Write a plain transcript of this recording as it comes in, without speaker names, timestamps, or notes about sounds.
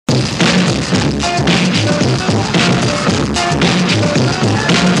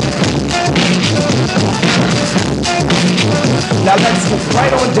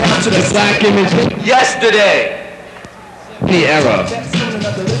The black image. Yesterday. The era.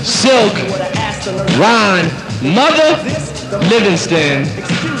 Silk, Ron, Mother Livingston,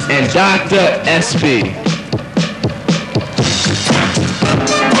 and Dr. S.B.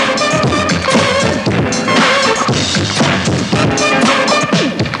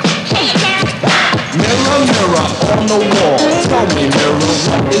 Mirror, mirror on the wall, tell me, mirror,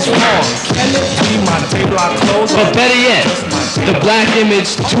 what is wrong? Can it be my tabloid clothes? But better yet, the black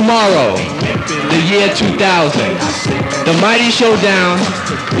image tomorrow, the year 2000. The Mighty Showdown,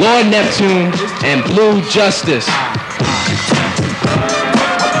 Lord Neptune, and Blue Justice.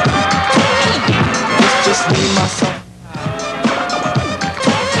 It's just me, myself.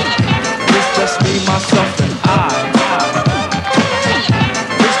 It's just me, myself, and I.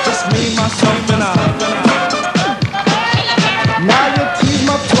 It's just me, myself, and I. Now you tease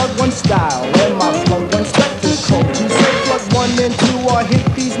my plug one style and my plug one spectacle. You say plug one and two are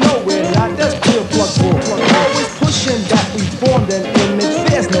hippies nowhere. Not that's pure plug bull. Always pushing that we formed an image.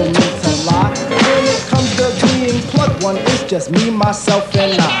 There's no need to lie. When it comes to being plug one, it's just me, myself,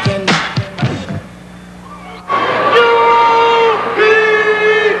 and I.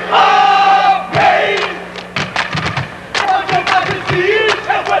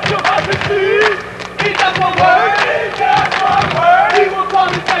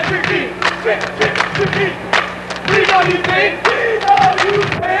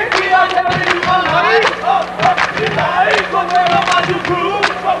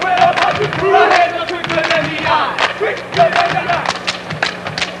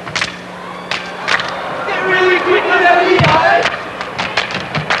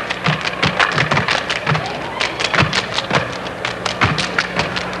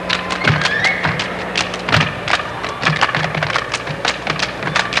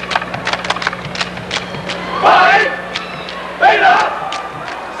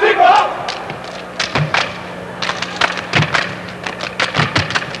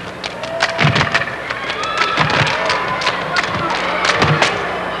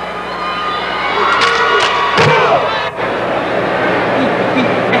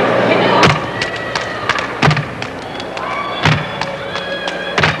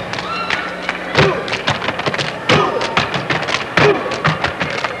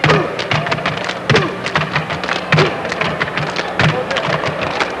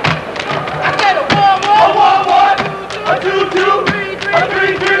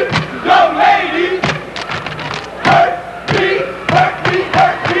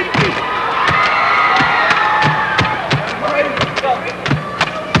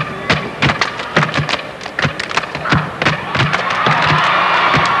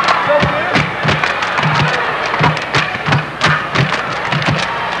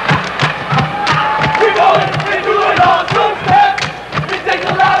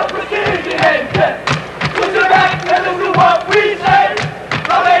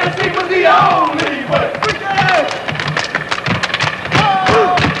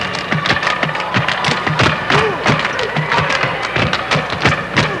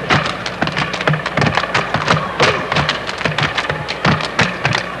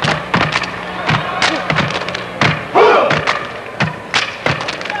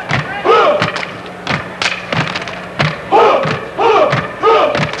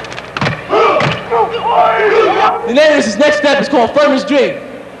 The name of this next step is called Firmest Dream.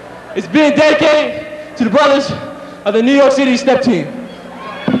 It's being dedicated to the brothers of the New York City step team.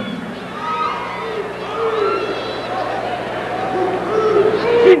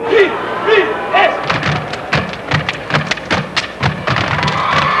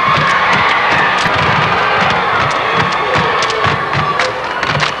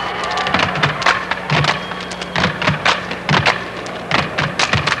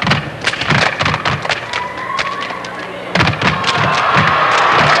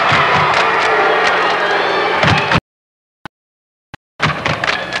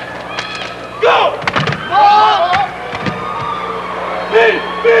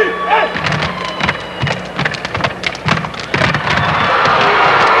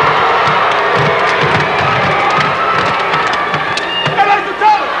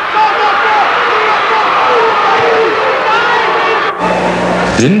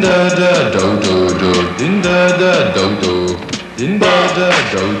 Din da da do do do, din da da do do, din da da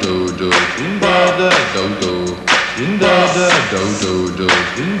do do do, din da da do do, din da da do do do,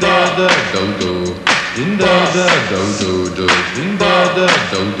 din da da do do, din da da do do do, din da da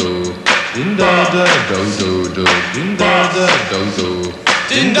do do, din da da do do do, din da da do do,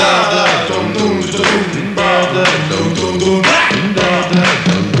 din da da do do do, din da da do do do, din da da do do, din da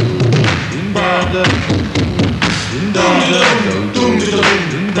da do do, din da da do do do,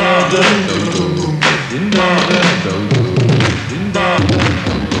 din da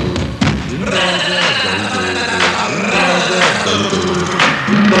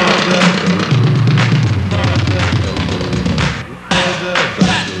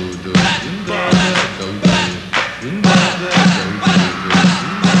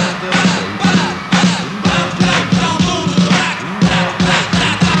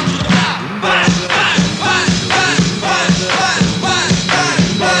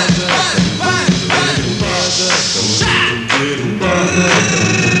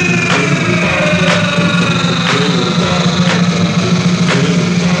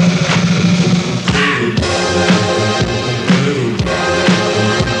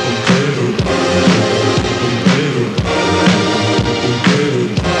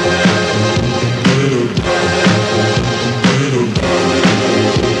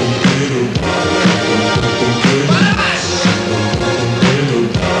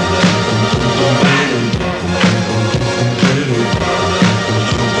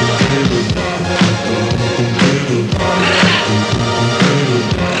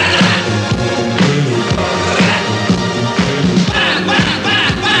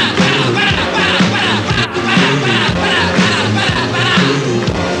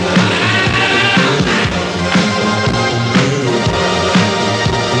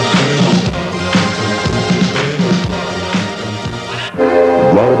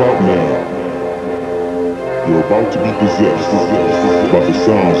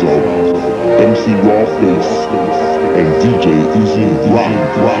sounds of MC Rawface and DJ Easy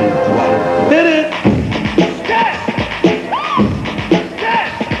Rock. Hit it!